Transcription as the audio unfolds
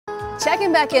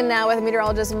Checking back in now with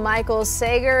meteorologist Michael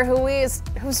Sager,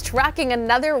 who's tracking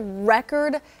another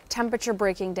record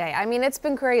temperature-breaking day. I mean, it's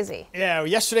been crazy. Yeah,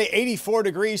 yesterday 84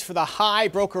 degrees for the high,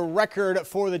 broke a record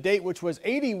for the date, which was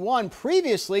 81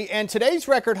 previously, and today's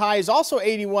record high is also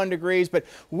 81 degrees, but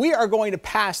we are going to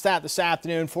pass that this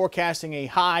afternoon, forecasting a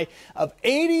high of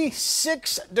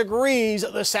 86 degrees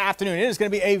this afternoon. It is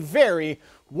going to be a very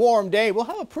warm day. We'll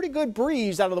have a pretty good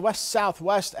breeze out of the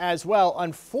west-southwest as well.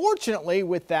 Unfortunately,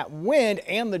 with that wind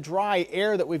and the dry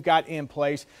air that we've got in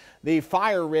place, the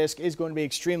fire risk is going to be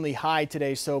extremely high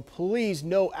today, so please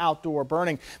no outdoor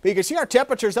burning. But you can see our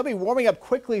temperatures, they'll be warming up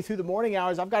quickly through the morning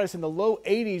hours. I've got us in the low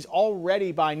 80s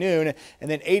already by noon, and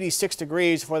then 86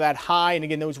 degrees for that high. And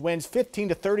again, those winds 15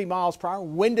 to 30 miles per hour.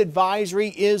 Wind advisory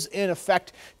is in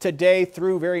effect today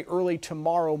through very early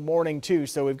tomorrow morning too.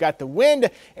 So we've got the wind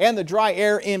and the dry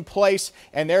air in place,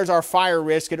 and there's our fire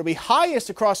risk. It'll be highest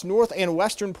across north and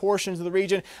western portions of the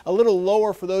region, a little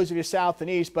lower for those of you south and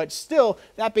east, but still,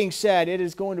 that being said, it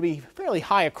is going to be fairly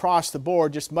high across the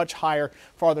board, just much higher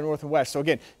farther north and west. So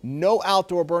again, no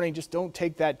outdoor burning. Just don't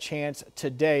take that chance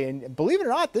today. And believe it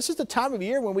or not, this is the time of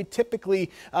year when we typically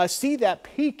see that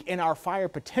peak in our fire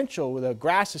potential. The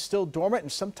grass is still dormant,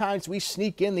 and sometimes we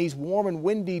sneak in these warm and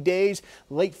windy days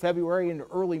late February and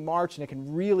early March, and it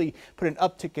can really put an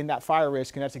uptick in that fire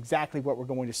risk, and that's exactly what we're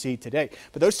going to see today.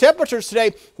 But those temperatures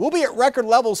today will be at record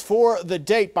levels for the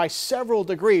date by several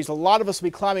degrees. A lot of us will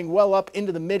be climbing well up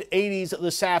into the mid-80s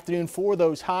this afternoon for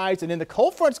those highs, and then the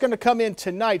cold front's going to come in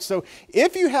tonight. So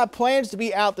if you have plans to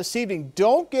be out this evening,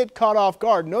 don't get caught off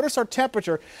guard. Notice our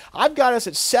temperature. I've got us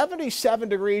at 77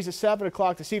 degrees at 7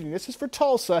 o'clock this evening. This is for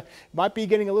Tulsa. Might be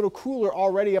getting a little cooler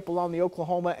already up along the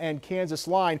Oklahoma and Kansas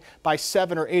line by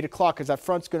 7 or 8 o'clock, because that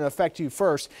front's going to affect you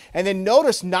first. And then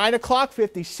notice 9 o'clock,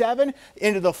 57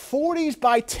 into the 40s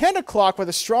by 10 o'clock with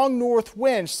a strong north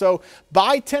wind. So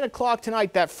by 10 o'clock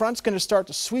tonight, that front's going to start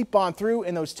to sweep on through,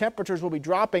 and those temperatures will be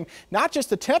dropping. Not just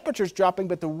the temperatures dropping,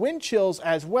 but the wind chills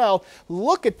as well.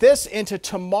 Look at this into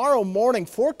tomorrow morning.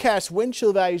 Forecast wind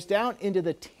chill values down into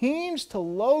the teens to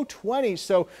low 20s.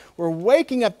 So we're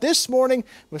waking up this morning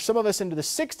with some of us into the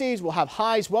 60s. We'll have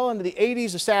highs well into the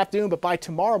 80s this afternoon, but by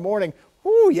tomorrow morning,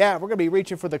 ooh, yeah, we're going to be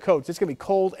reaching for the coats. It's going to be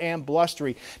cold and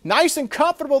blustery. Nice and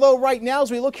comfortable, though, right now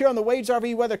as we look here on the Wade's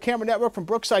RV Weather Camera Network from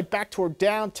Brookside back toward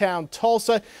downtown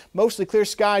Tulsa. Mostly clear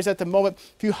skies at the moment.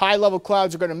 A few high-level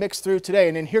clouds are going to mix through today.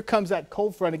 And then here comes that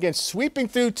cold front again, sweeping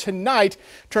through tonight,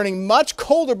 turning much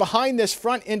colder behind this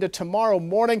front into tomorrow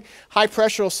morning. High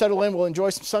pressure will settle in. We'll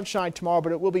enjoy some sunshine tomorrow,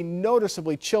 but it will be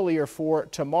noticeably chillier for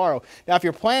tomorrow. Now, if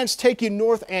your plans take you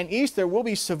north and east, there will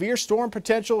be severe storm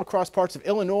potential across parts of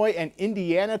Illinois and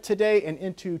Indiana today and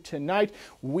into tonight.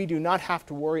 We do not have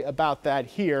to worry about that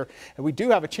here. And we do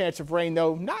have a chance of rain,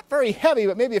 though not very heavy,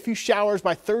 but maybe a few showers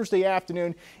by Thursday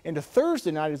afternoon into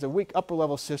Thursday night as a weak upper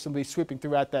level system will be sweeping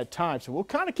through at that time. So we'll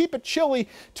kind of keep it chilly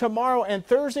tomorrow and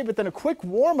Thursday, but then a quick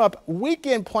warm up.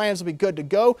 Weekend plans will be good to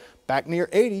go. Back near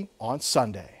 80 on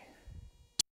Sunday.